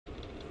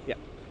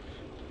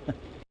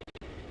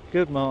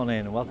Good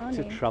morning and welcome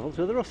Morning. to Travel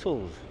to the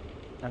Russells.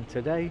 And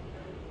today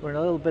we're in a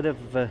little bit of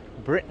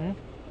Britain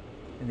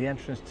in the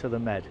entrance to the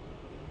Med.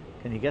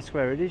 Can you guess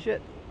where it is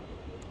yet?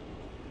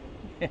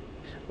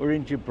 We're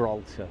in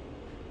Gibraltar.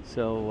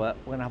 So we're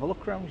going to have a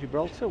look around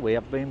Gibraltar. We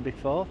have been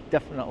before,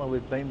 definitely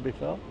we've been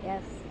before.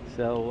 Yes.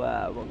 So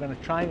we're going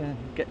to try and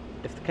get,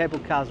 if the cable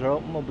cars are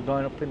open, we'll be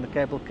going up in the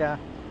cable car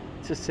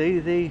to see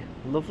the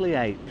lovely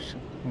apes.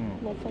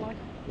 Lovely.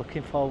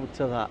 Looking forward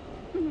to that.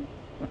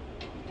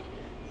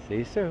 See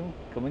you soon.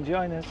 Come and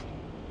join us.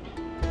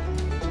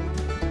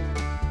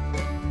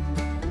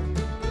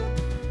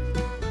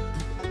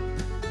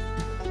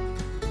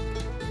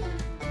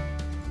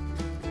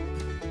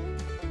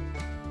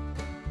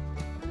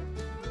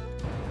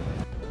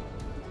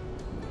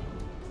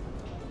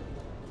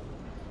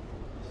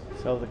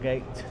 So the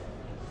gate,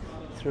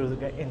 through the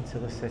gate into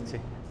the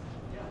city.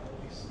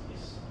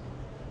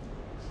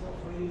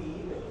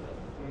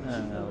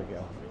 And there we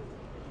go.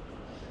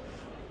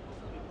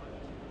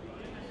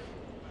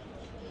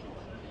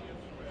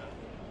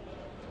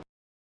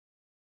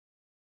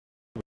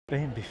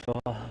 Been before.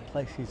 The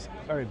place is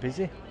very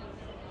busy,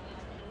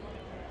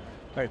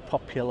 very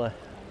popular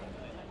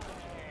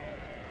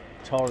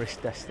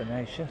tourist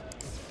destination.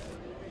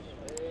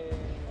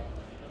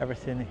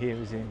 Everything here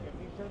is in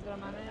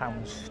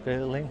pounds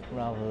sterling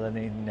rather than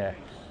in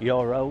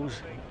euros,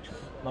 which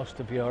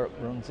most of Europe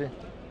runs in.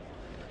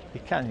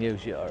 You can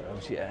use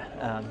euros,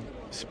 yeah.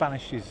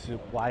 Spanish is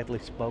widely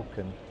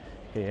spoken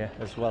here,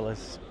 as well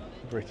as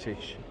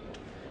British,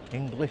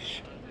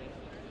 English.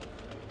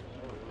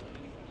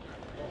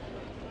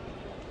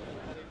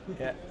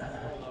 Yeah,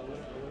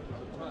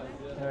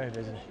 very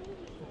busy.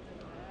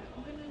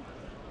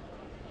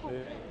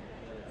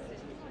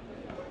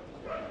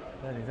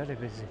 Very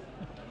busy.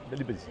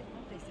 Very busy.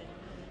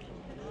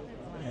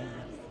 Yeah.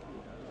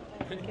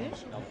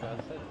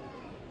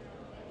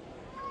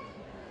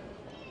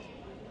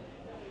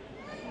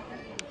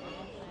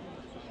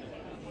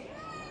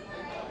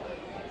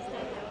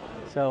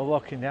 So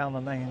walking down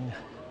the main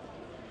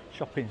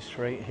shopping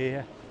street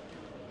here,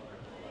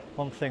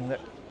 one thing that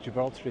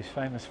Gibraltar is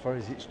famous for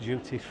is its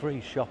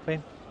duty-free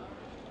shopping.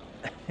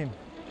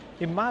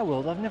 In my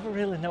world, I've never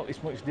really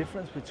noticed much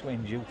difference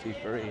between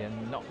duty-free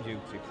and not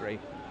duty-free.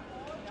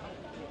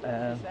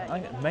 I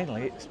think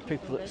mainly it's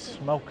people that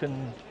smoke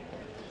and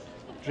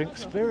drink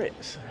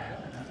spirits,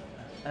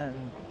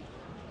 and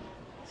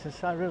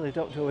since I really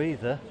don't do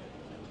either,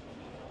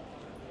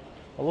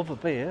 I love a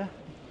beer,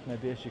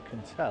 maybe as you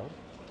can tell,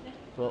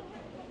 but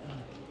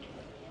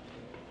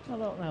I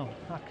don't know,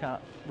 I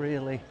can't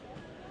really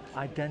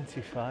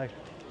identify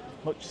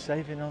much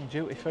saving on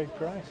duty-free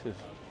prices.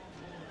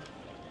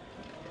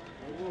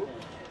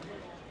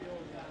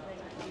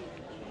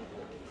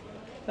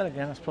 Then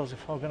again, I suppose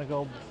if I were going to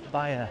go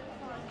buy a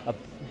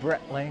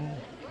Breitling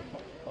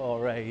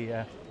or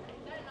a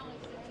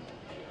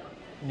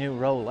new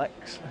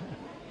Rolex,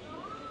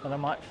 then I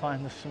might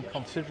find there's some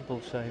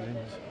considerable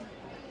savings.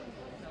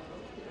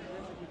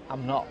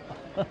 I'm not,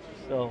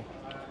 so.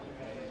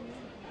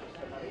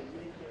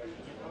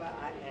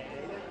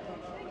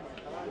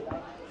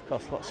 Of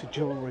course, lots of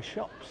jewellery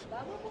shops,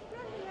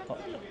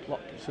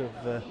 lots of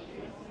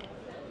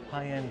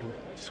high-end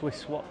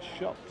Swiss watch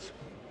shops.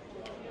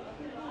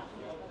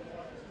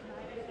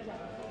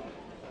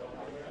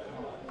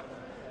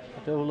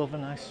 I do love a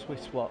nice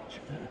Swiss watch.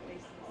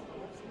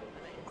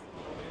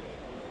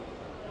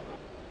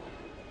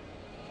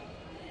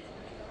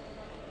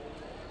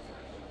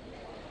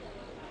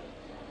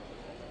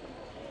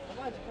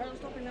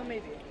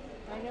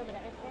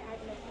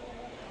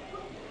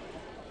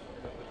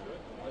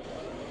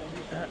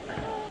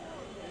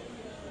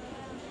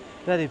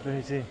 Very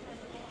busy.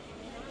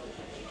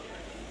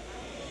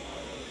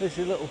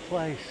 Busy little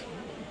place.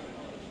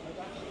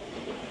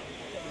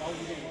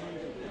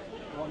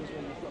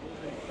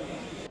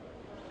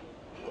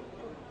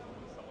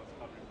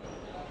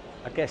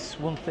 I guess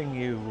one thing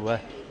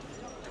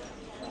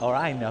or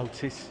I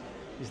notice,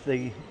 is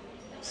the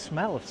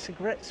smell of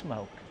cigarette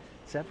smoke.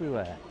 It's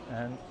everywhere,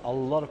 and a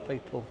lot of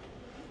people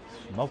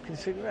smoking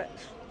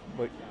cigarettes,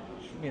 which,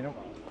 you know,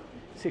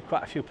 see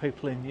quite a few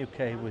people in the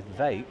UK with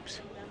vapes,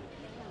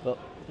 but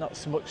not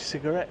so much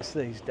cigarettes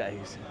these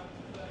days.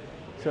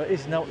 So it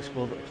is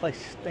noticeable that the place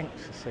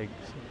stinks of cigs,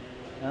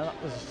 and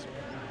that was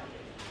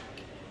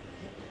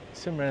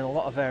similar in a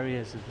lot of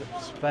areas of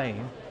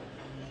Spain,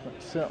 but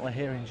certainly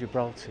here in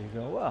Gibraltar you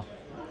go, well,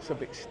 it's a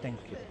bit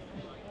stinky,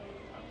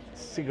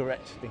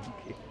 cigarette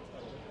stinky.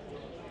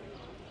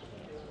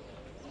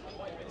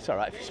 It's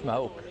alright if you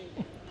smoke.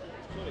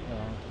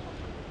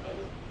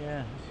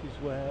 Yeah, this is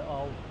where it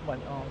all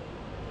went on.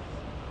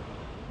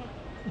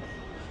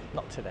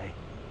 Not today.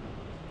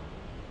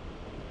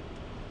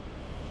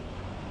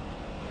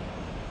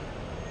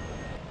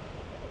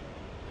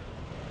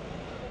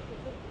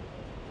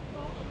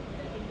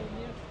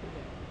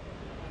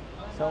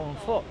 So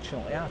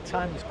unfortunately our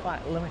time is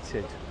quite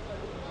limited.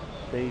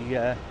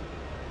 The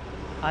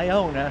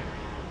IONA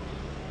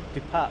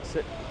departs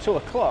at 2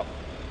 o'clock,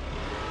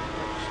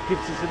 which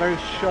gives us a very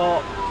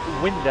short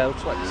window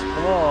to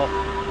explore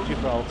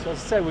Gibraltar. As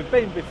I say, we've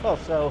been before,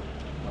 so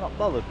we're not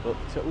bothered, but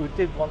we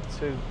did want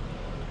to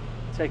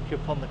take you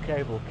up on the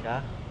cable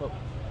car, but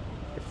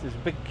if there's a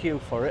big queue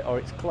for it or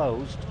it's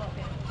closed,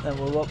 then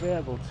we won't be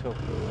able to.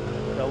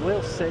 So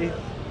we'll see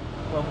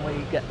when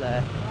we get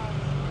there.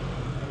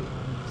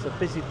 It's a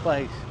busy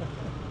place.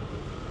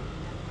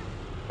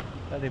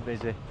 Very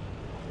busy.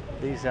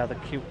 These are the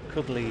cute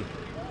cuddly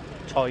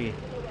toys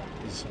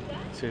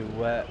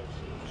to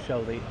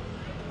show the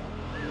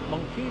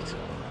monkeys,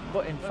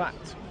 but in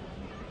fact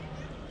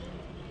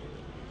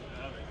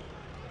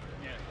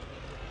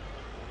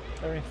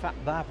they're in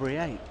fact Barbary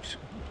apes,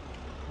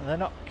 and they're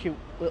not cute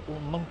little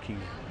monkeys.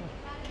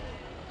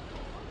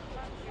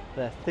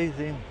 They're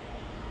thieving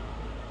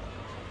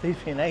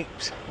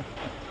apes.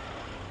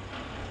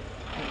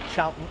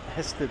 Charlton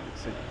Heston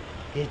said,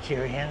 "Get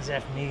your hands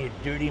off me, you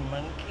dirty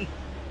monkey."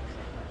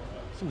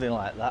 Something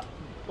like that.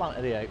 Planet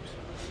of the Apes.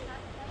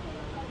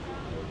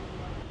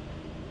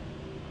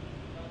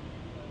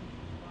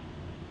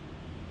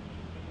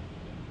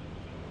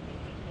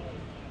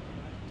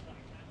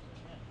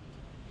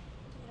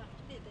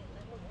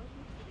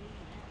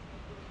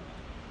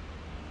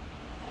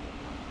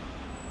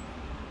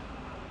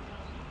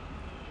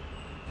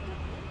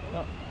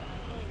 Well,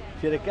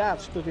 if you're a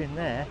guard stood in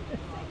there,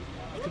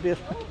 to be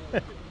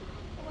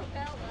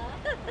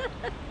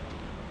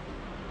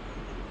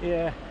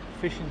yeah,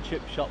 fish and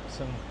chip shops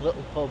and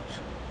little pubs.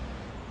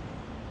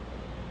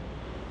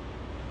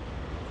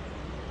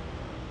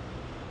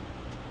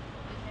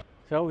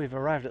 So we've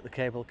arrived at the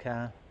cable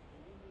car.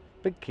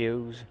 Big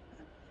queues.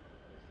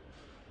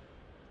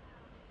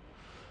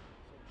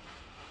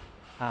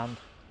 And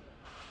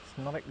it's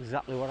not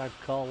exactly what I'd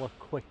call a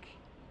quick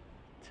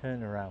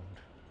turnaround.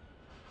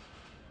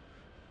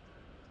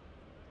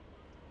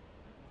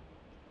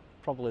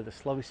 Probably the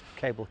slowest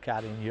cable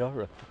car in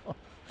Europe. I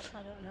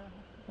don't know.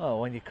 Oh,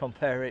 when you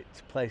compare it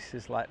to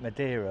places like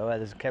Madeira, where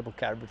there's a cable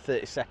car every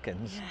 30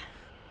 seconds. Yeah.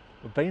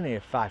 We've been here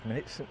 5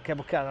 minutes, and the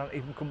cable car hasn't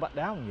even come back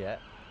down yet.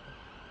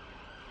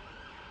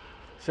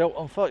 So,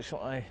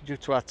 unfortunately, due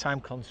to our time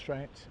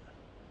constraints,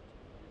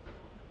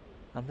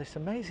 and this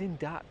amazing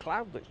dark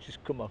cloud that's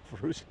just come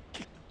over us,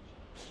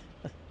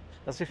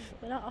 as if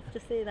We're not off to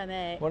see them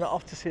apes. we're not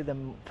off to see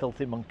them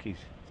filthy monkeys.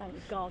 Thank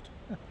God.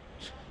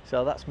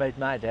 So that's made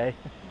my day.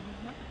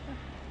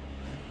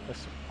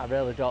 'Cause I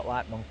really don't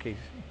like monkeys.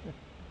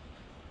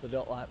 They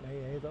don't like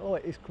me either. Oh,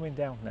 it is coming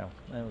down now.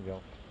 There we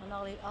go. And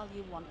all you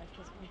wanted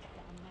was me to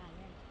get on my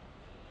head.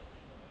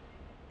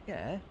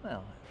 Yeah,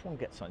 well, if one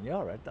gets on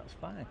your head, that's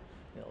fine.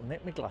 It'll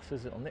nick my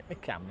glasses, it'll nick my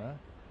camera.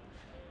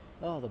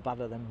 Oh, the bad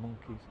of them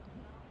monkeys.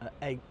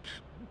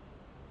 Apes.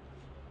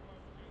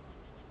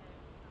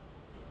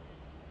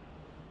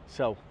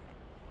 So,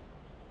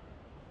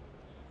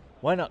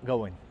 we're not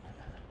going.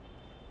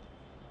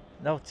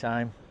 No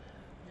time.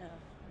 No,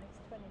 and it's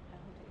 £20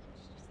 each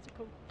just to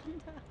come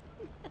down.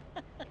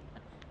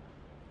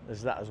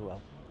 There's that as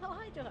well. Oh,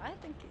 I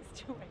think it's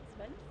too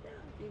expensive.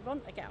 If you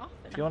want to get off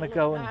and If you want to have a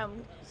go look and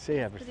round, see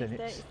everything,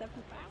 it's £37.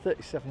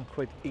 37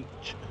 quid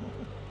each.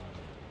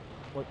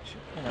 Which,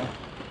 you know,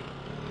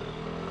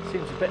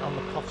 seems a bit on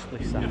the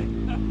costly side.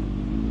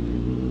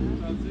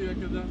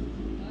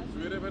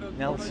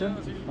 Nelson,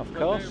 of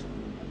course.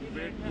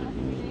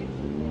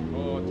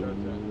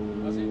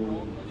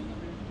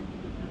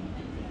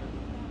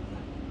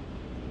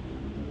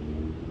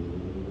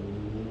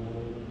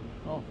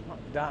 Oh,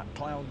 that dark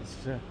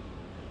clouds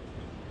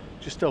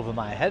just over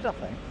my head, I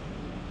think.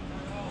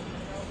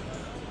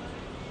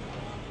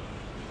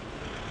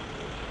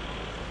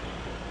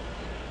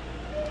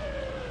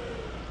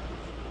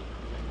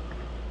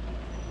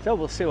 So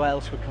we'll see what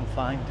else we can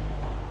find.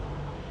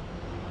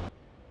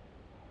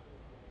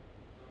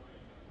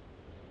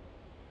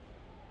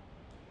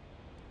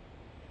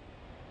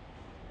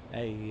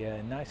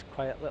 A nice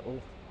quiet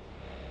little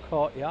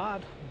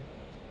courtyard.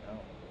 Oh,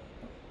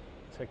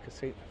 take a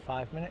seat for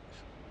 5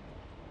 minutes.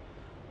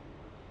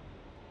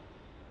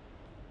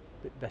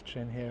 Bit better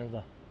in here,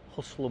 the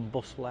hustle and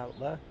bustle out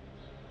there.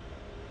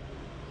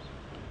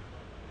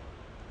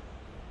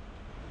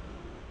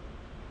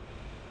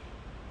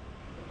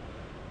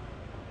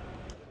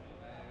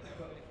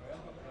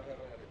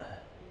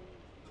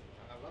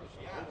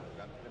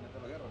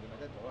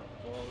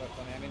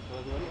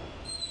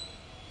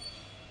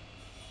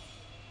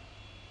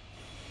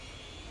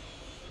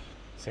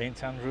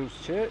 St Andrew's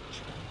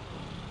Church.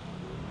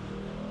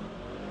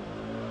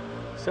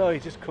 So you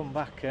just come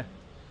back a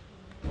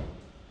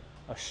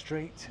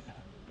street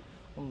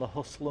from the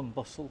hustle and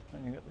bustle,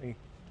 and you get the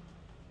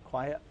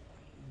quiet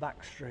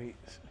back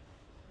streets.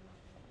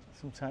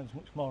 Sometimes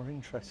much more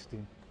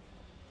interesting.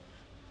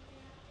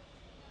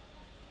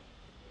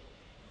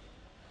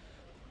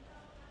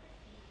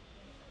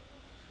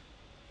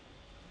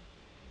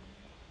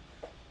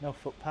 No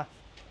footpath,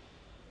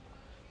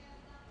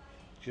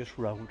 just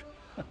road.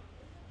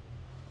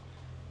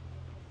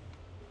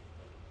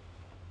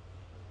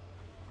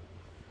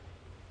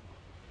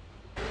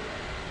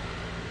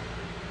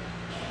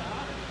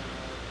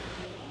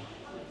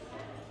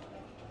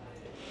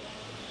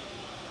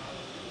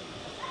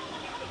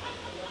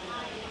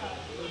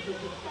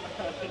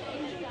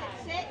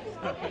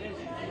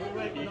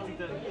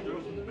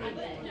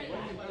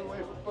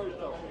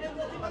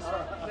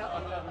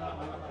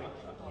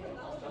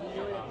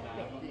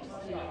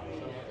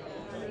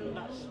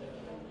 That's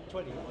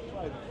 20,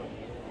 over 20.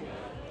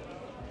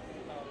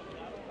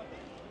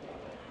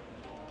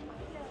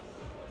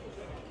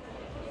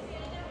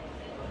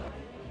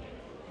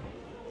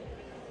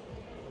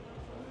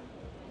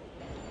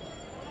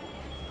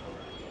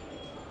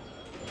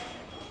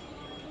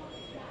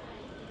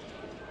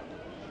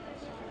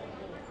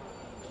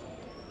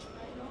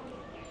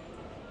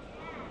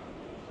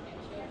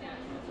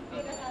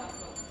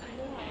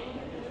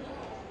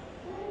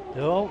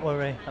 Don't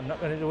worry, I'm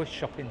not going to do a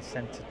shopping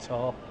centre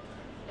tour.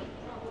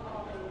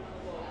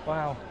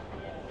 Wow,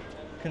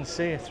 you can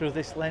see through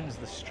this lens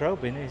the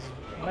strobing is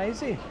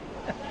amazing.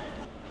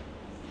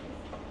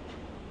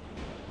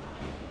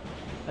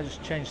 I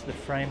just changed the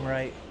frame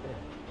rate,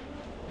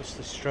 just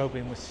the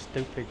strobing was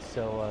stupid,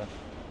 so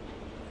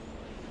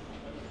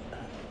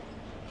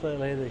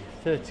clearly the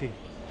 30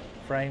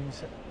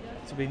 frames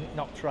to be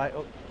knocked right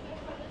up.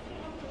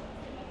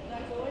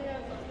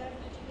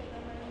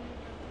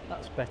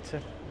 That's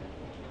better.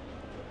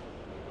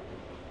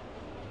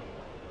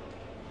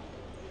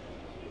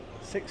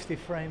 60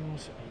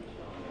 frames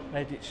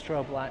made it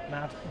strobe like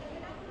mad.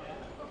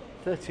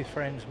 30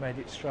 frames made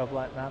it strobe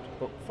like mad,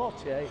 but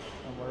 48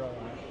 and we're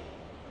alright.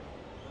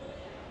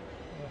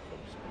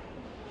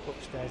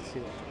 Upstairs, see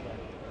what's up there.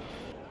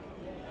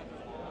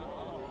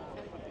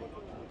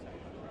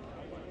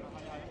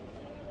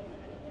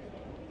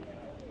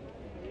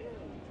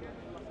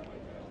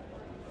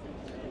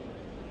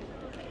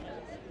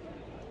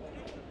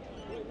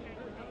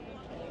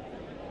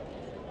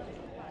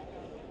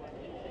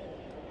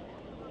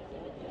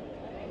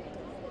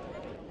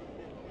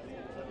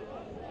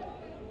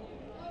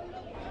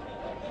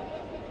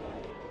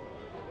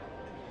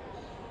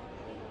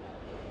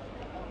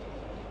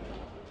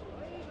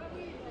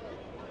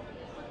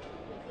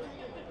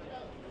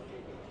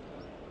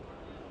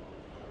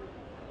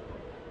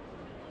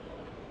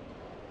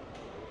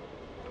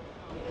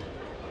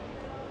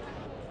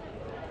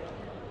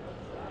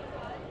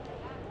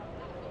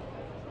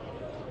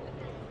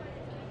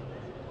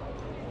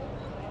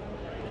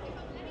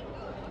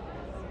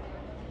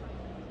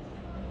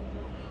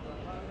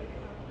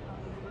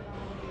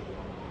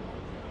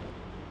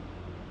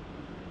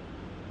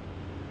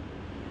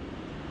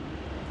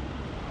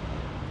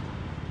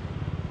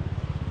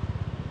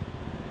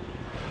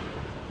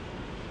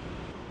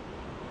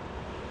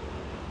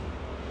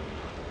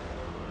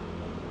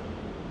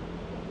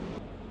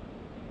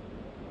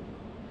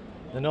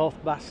 The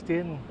North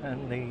Bastion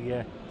and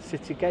the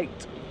City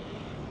Gate.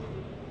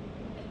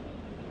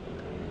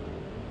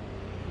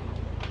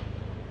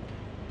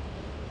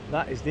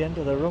 That is the end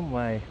of the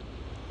runway.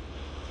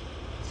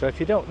 So if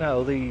you don't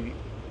know, in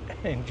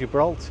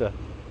Gibraltar,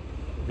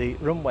 the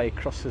runway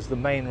crosses the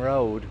main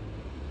road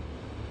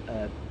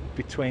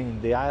between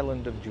the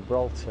island of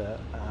Gibraltar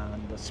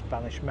and the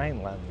Spanish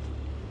mainland.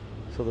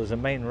 So there's a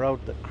main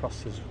road that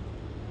crosses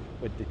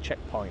with the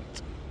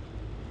checkpoint.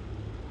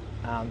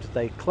 And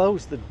they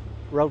close the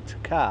road to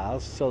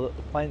cars so that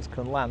the planes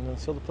can land and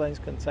so the planes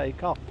can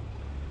take off.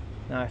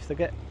 Now if they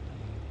get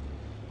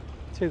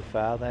too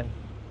far, then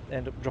they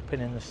end up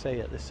dropping in the sea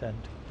at this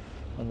end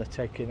when they're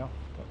taking off.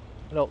 But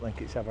I don't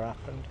think it's ever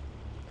happened.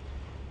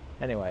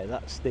 Anyway,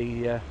 that's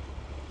the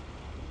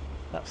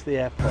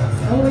airport.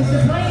 Oh, is the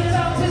plane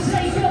about to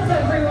take off,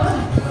 everyone?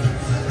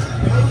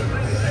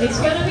 It's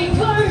going to be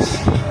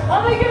close.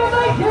 Are they going to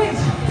make it?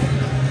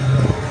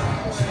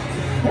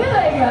 Here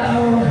they go.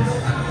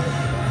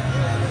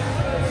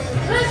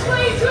 Let's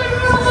wave to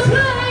everyone on the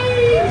plane!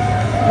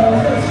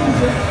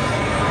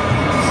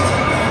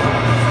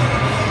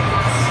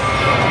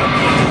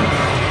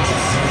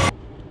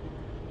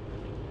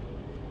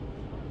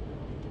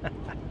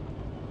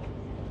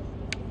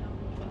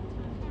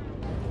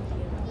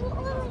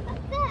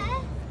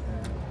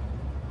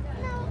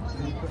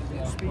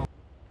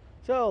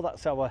 So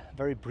that's our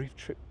very brief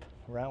trip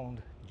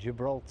around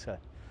Gibraltar.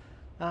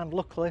 And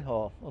luckily,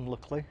 or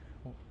unluckily,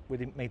 we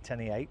didn't meet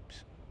any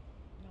apes.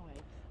 No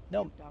apes.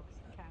 No. Dogs,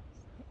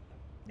 cats.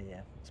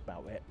 Yeah, that's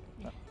about it.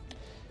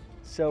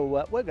 So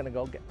we're going to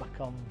go get back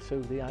on to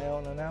the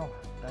Iona now,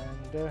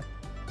 and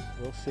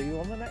we'll see you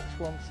on the next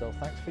one. So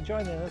thanks for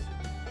joining us.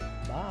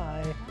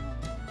 Bye. Bye.